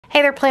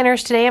Hey there,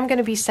 planners. Today I'm going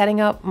to be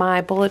setting up my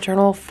bullet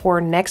journal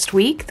for next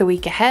week, the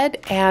week ahead,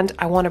 and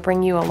I want to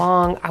bring you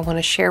along. I want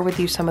to share with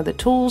you some of the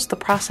tools, the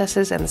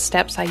processes, and the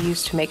steps I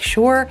use to make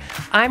sure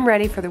I'm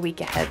ready for the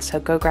week ahead. So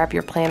go grab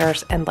your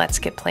planners and let's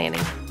get planning.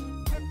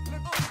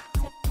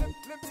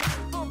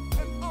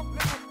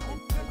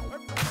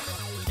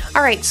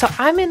 All right, so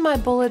I'm in my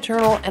bullet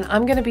journal and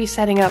I'm going to be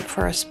setting up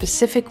for a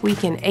specific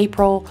week in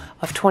April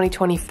of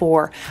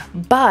 2024.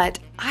 But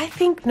I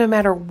think no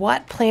matter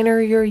what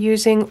planner you're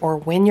using or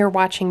when you're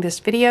watching this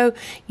video,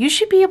 you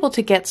should be able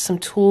to get some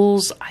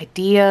tools,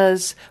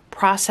 ideas,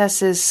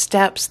 processes,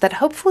 steps that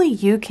hopefully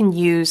you can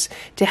use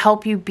to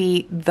help you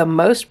be the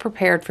most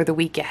prepared for the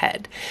week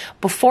ahead.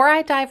 Before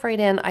I dive right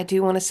in, I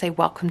do want to say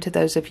welcome to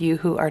those of you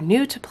who are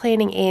new to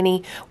Planning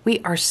Annie. We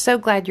are so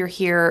glad you're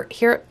here.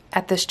 Here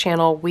at this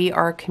channel, we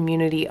are a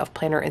community of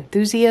planner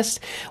enthusiasts.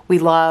 We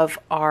love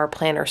our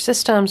planner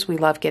systems. We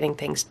love getting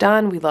things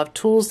done. We love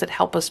tools that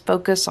help us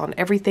focus on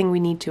everything we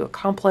need to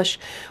accomplish.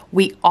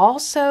 We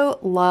also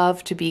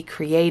love to be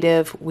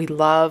creative. We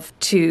love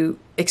to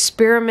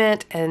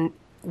experiment and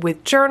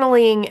with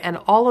journaling and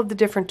all of the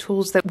different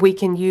tools that we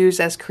can use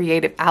as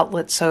creative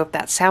outlets. So if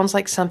that sounds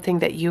like something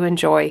that you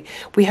enjoy,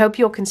 we hope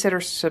you'll consider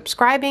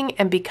subscribing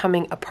and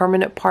becoming a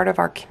permanent part of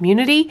our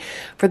community.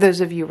 For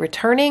those of you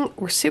returning,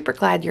 we're super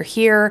glad you're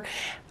here.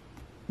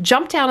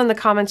 Jump down in the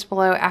comments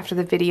below after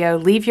the video,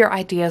 leave your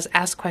ideas,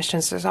 ask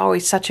questions. There's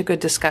always such a good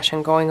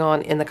discussion going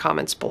on in the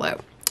comments below.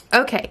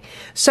 Okay,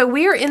 so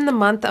we are in the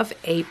month of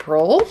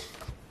April.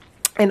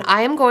 And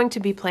I am going to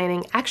be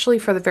planning actually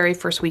for the very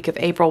first week of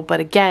April. But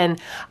again,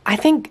 I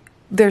think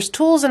there's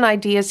tools and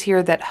ideas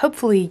here that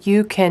hopefully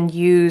you can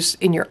use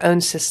in your own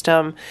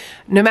system,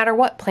 no matter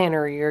what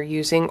planner you're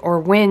using or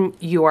when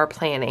you are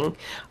planning,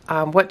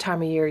 what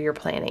time of year you're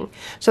planning.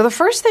 So the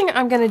first thing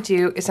I'm going to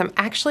do is I'm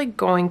actually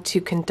going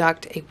to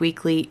conduct a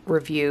weekly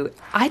review.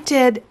 I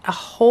did a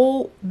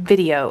whole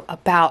video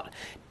about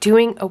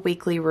doing a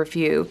weekly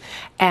review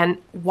and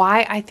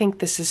why I think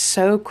this is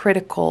so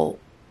critical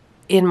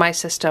in my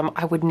system.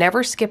 I would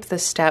never skip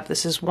this step.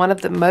 This is one of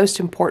the most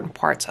important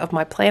parts of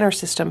my planner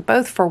system,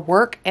 both for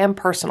work and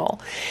personal.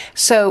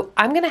 So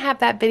I'm going to have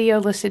that video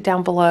listed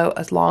down below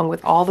along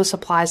with all the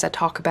supplies I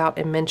talk about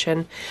and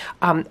mention.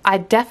 I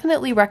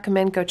definitely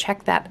recommend go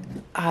check that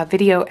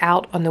video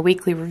out on the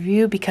weekly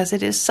review because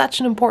it is such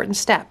an important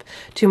step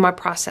to my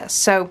process.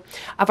 So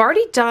I've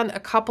already done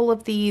a couple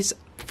of these.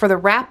 For the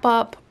wrap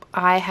up,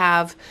 I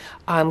have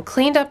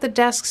cleaned up the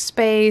desk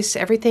space,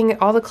 everything,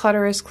 all the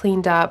clutter is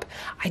cleaned up.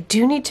 I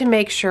do need to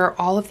make sure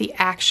all of the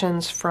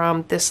actions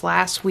from this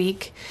last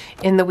week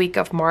in the week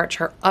of March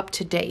are up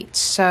to date.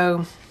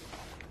 So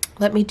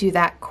let me do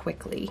that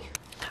quickly.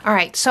 All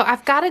right, so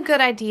I've got a good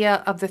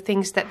idea of the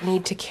things that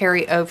need to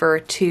carry over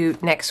to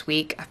next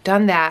week. I've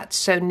done that.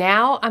 So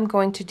now I'm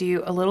going to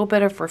do a little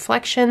bit of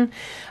reflection.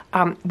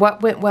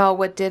 What went well,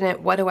 what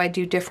didn't, what do I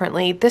do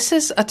differently? This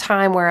is a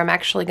time where I'm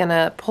actually going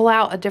to pull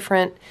out a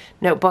different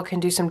notebook and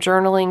do some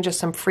journaling, just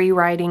some free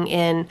writing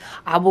in.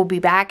 I will be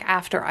back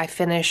after I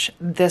finish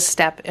this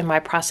step in my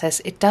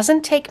process. It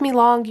doesn't take me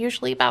long.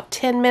 Usually about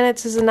 10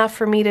 minutes is enough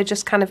for me to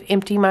just kind of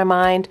empty my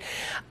mind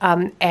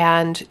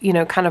and, you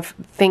know, kind of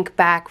think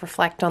back,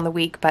 reflect on the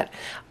week, but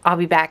I'll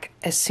be back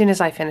as soon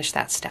as I finish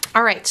that step.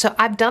 All right, so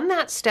I've done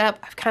that step.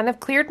 I've kind of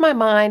cleared my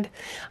mind.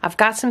 I've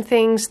got some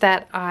things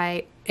that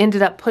I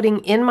ended up putting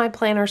in my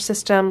planner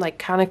system, like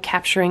kind of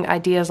capturing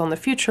ideas on the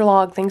future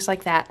log, things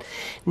like that.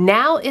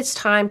 Now it's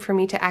time for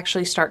me to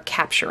actually start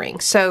capturing.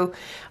 So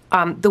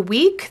the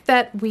week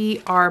that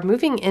we are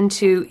moving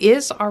into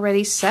is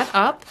already set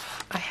up.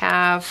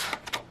 I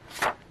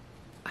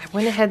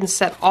went ahead and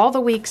set all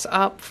the weeks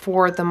up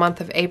for the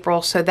month of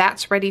April, so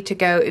that's ready to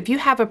go. If you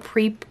have a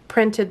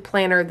pre-printed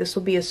planner, this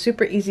will be a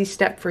super easy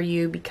step for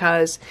you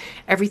because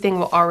everything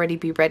will already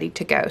be ready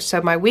to go.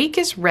 So my week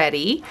is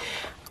ready.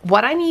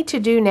 What I need to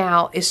do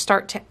now is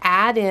start to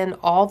add in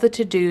all the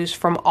to-dos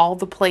from all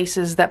the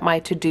places that my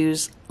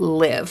to-dos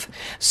live.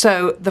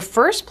 So the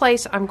first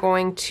place I'm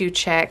going to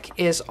check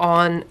is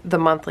on the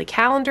monthly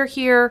calendar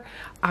here.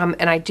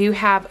 And I do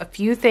have a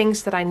few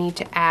things that I need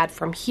to add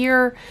from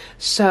here.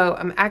 So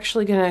I'm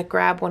actually going to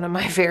grab one of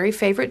my very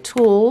favorite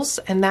tools,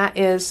 and that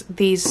is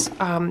these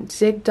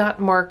zig dot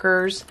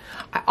markers.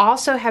 I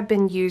also have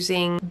been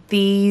using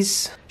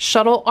these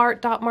shuttle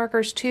art dot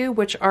markers too,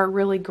 which are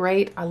really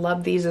great. I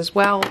love these as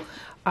well.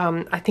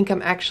 I think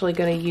I'm actually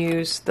going to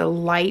use the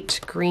light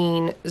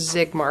green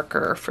zig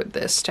marker for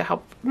this to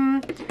help,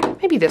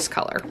 maybe this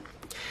color,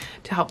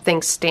 to help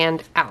things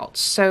stand out.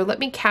 So let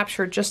me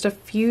capture just a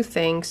few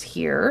things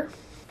here.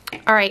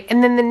 All right,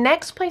 and then the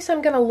next place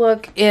I'm going to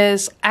look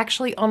is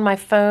actually on my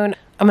phone.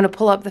 I'm going to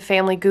pull up the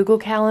family Google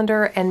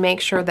Calendar and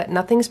make sure that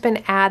nothing's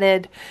been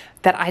added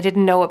that I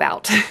didn't know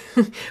about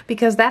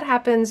because that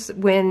happens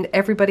when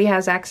everybody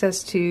has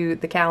access to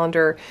the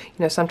calendar.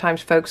 You know,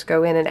 sometimes folks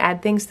go in and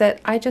add things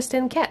that I just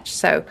didn't catch.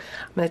 So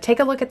I'm going to take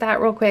a look at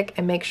that real quick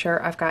and make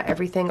sure I've got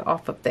everything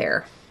off of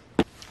there.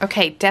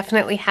 Okay,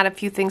 definitely had a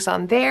few things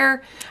on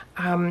there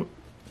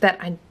that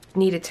I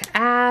needed to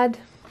add.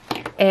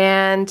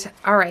 And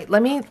all right,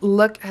 let me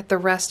look at the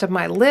rest of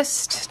my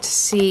list to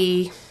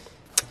see.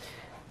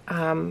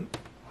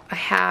 I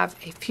have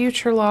a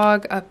future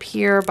log up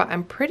here, but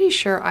I'm pretty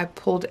sure I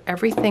pulled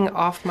everything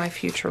off my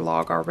future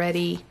log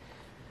already.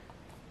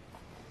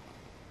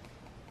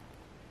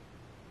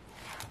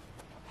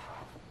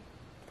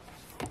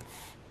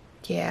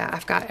 Yeah,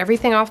 I've got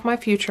everything off my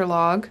future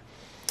log.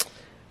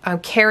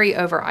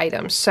 Carryover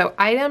items. So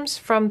items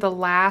from the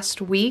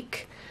last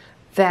week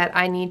that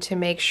I need to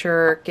make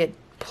sure get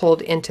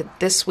pulled into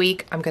this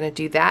week. I'm going to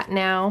do that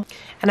now.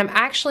 And I'm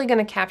actually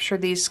going to capture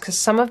these because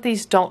some of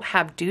these don't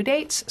have due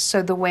dates.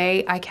 So the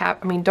way I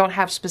don't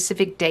have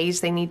specific days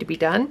they need to be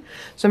done.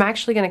 So I'm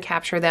actually going to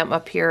capture them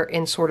up here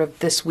in sort of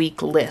this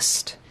week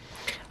list.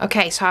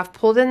 Okay, so I've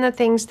pulled in the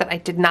things that I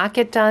did not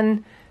get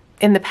done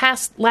in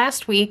the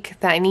last week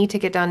that I need to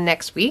get done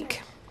next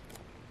week.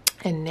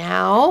 And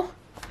now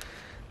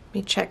let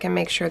me check and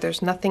make sure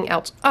there's nothing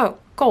else. Oh,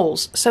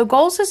 goals. So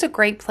goals is a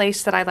great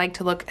place that I like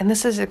to look, and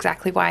this is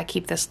exactly why I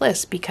keep this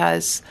list,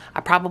 because I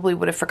probably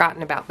would have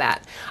forgotten about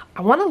that.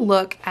 I want to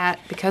look at,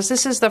 because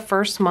this is the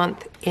first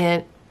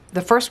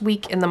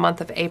week in the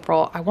month of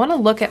April, I want to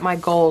look at my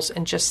goals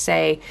and just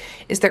say,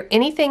 is there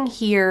anything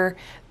here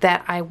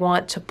that I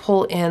want to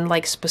pull in,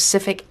 like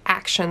specific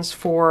actions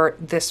for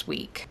this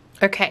week?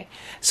 Okay,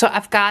 so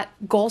I've got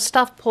goal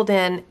stuff pulled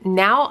in.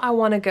 Now I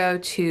want to go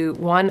to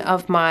one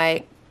of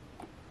my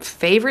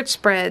favorite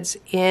spreads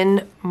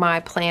in my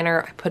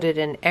planner. I put it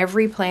in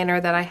every planner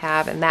that I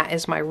have, and that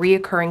is my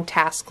reoccurring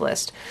task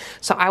list.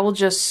 So I will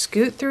just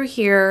scoot through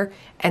here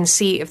and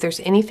see if there's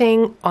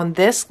anything on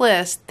this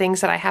list,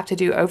 things that I have to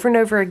do over and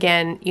over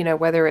again, you know,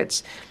 whether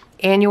it's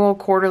annual,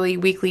 quarterly,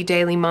 weekly,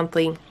 daily,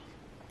 monthly.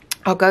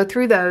 I'll go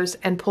through those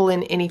and pull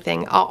in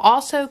anything. I'll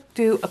also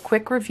do a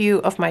quick review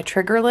of my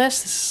trigger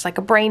list. This is like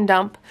a brain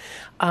dump,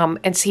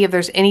 and see if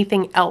there's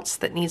anything else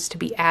that needs to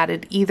be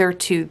added either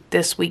to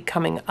this week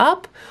coming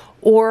up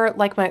or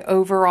like my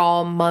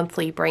overall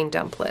monthly brain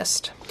dump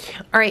list.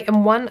 All right,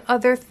 and one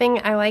other thing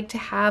I like to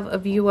have a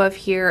view of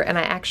here, and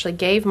I actually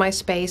gave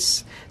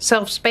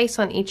myself space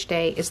on each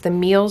day, is the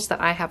meals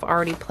that I have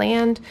already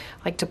planned.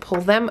 I like to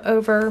pull them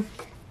over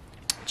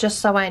just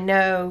so I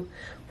know,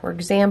 for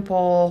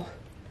example,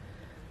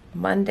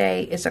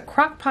 Monday is a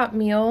crock pot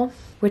meal,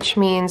 which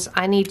means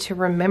I need to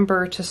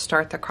remember to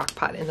start the crock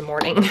pot in the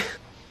morning.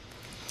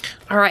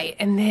 All right,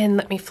 and then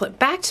let me flip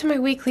back to my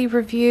weekly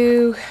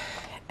review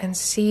and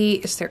see,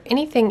 is there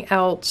anything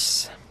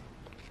else?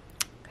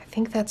 I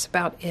think that's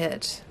about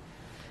it.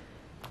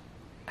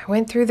 I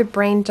went through the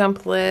brain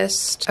dump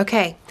list.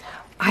 Okay,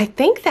 I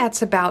think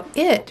that's about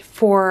it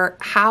for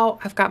how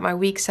I've got my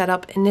week set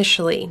up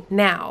initially.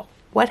 Now,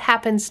 what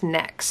happens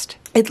next?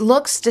 It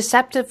looks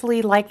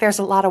deceptively like there's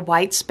a lot of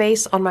white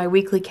space on my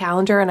weekly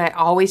calendar, and I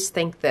always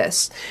think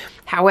this.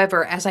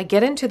 However, as I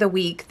get into the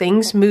week,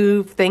 things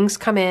move, things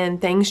come in,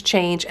 things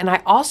change, and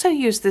I also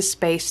use this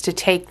space to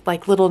take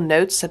like little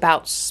notes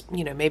about,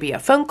 you know, maybe a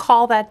phone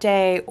call that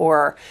day,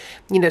 or,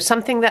 you know,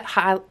 something that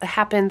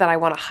happened that I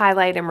want to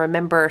highlight and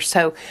remember.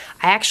 So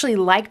I actually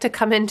like to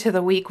come into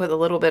the week with a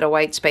little bit of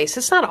white space.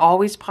 It's not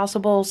always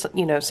possible.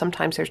 You know,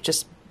 sometimes there's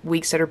just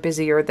weeks that are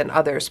busier than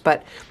others,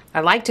 but I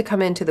like to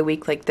come into the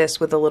week like this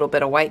with a little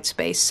bit of white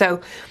space.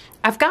 So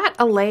I've got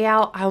a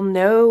layout. I'll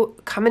know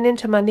coming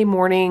into Monday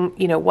morning,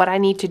 you know, what I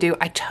need to do.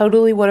 I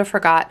totally would have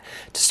forgot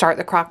to start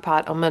the crock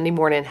pot on Monday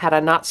morning had I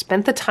not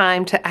spent the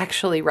time to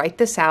actually write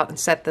this out and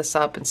set this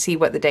up and see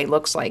what the day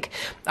looks like.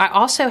 I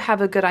also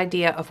have a good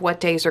idea of what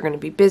days are going to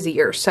be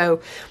busier.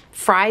 So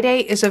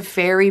Friday is a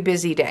very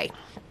busy day.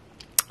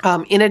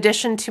 In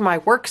addition to my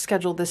work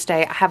schedule this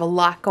day, I have a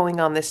lot going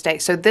on this day.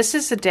 So this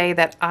is a day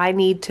that I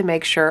need to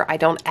make sure I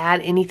don't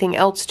add anything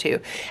else to.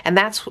 And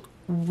that's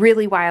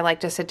really why I like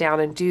to sit down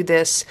and do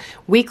this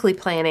weekly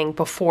planning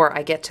before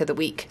I get to the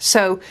week.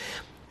 So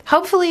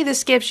hopefully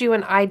this gives you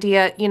an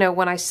idea. You know,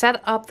 when I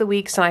set up the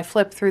weeks and I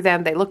flip through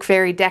them, they look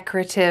very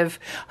decorative.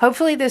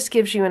 Hopefully this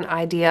gives you an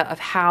idea of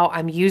how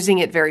I'm using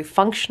it very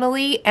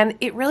functionally. And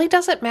it really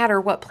doesn't matter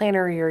what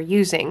planner you're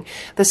using.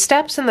 The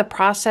steps in the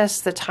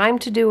process, the time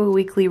to do a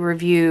weekly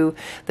review,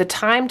 the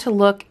time to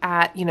look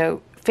at, you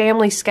know,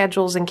 family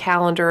schedules and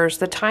calendars,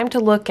 the time to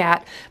look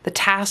at the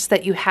tasks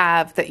that you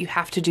have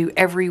to do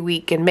every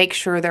week and make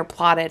sure they're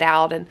plotted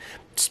out, and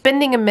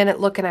spending a minute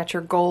looking at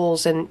your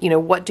goals and, you know,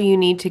 what do you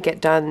need to get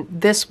done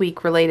this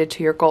week related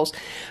to your goals.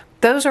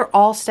 Those are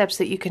all steps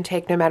that you can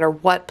take no matter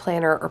what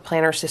planner or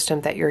planner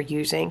system that you're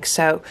using.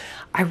 So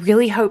I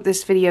really hope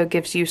this video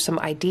gives you some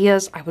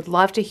ideas. I would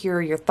love to hear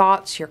your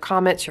thoughts, your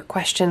comments, your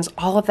questions,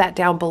 all of that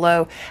down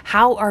below.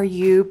 How are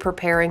you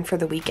preparing for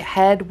the week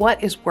ahead?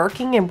 What is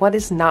working and what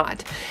is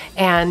not?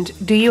 And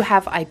do you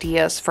have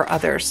ideas for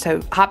others?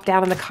 So hop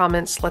down in the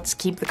comments. Let's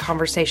keep the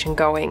conversation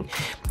going.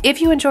 If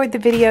you enjoyed the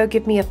video,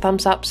 give me a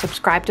thumbs up,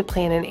 subscribe to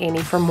Plannin'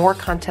 Annie for more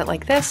content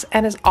like this.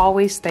 And as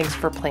always, thanks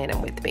for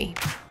planning with me.